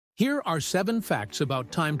Here are 7 facts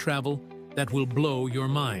about time travel that will blow your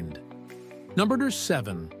mind. Number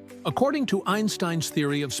 7. According to Einstein's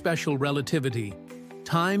theory of special relativity,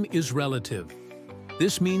 time is relative.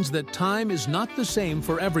 This means that time is not the same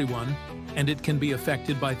for everyone, and it can be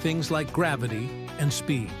affected by things like gravity and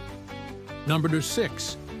speed. Number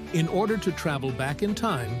 6. In order to travel back in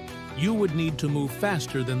time, you would need to move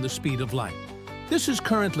faster than the speed of light. This is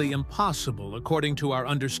currently impossible according to our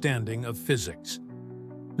understanding of physics.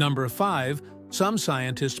 Number 5. Some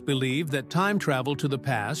scientists believe that time travel to the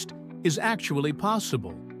past is actually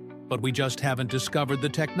possible, but we just haven't discovered the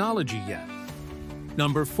technology yet.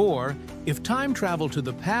 Number 4. If time travel to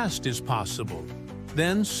the past is possible,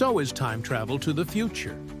 then so is time travel to the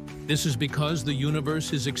future. This is because the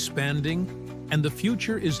universe is expanding and the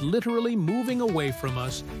future is literally moving away from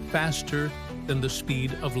us faster than the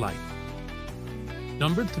speed of light.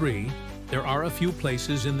 Number 3. There are a few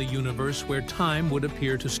places in the universe where time would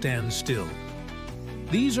appear to stand still.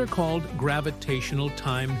 These are called gravitational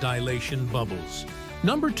time dilation bubbles.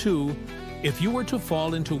 Number 2. If you were to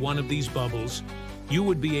fall into one of these bubbles, you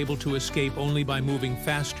would be able to escape only by moving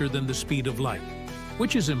faster than the speed of light,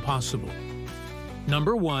 which is impossible.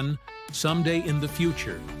 Number 1. Someday in the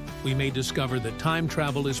future, we may discover that time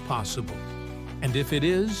travel is possible. And if it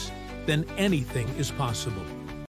is, then anything is possible.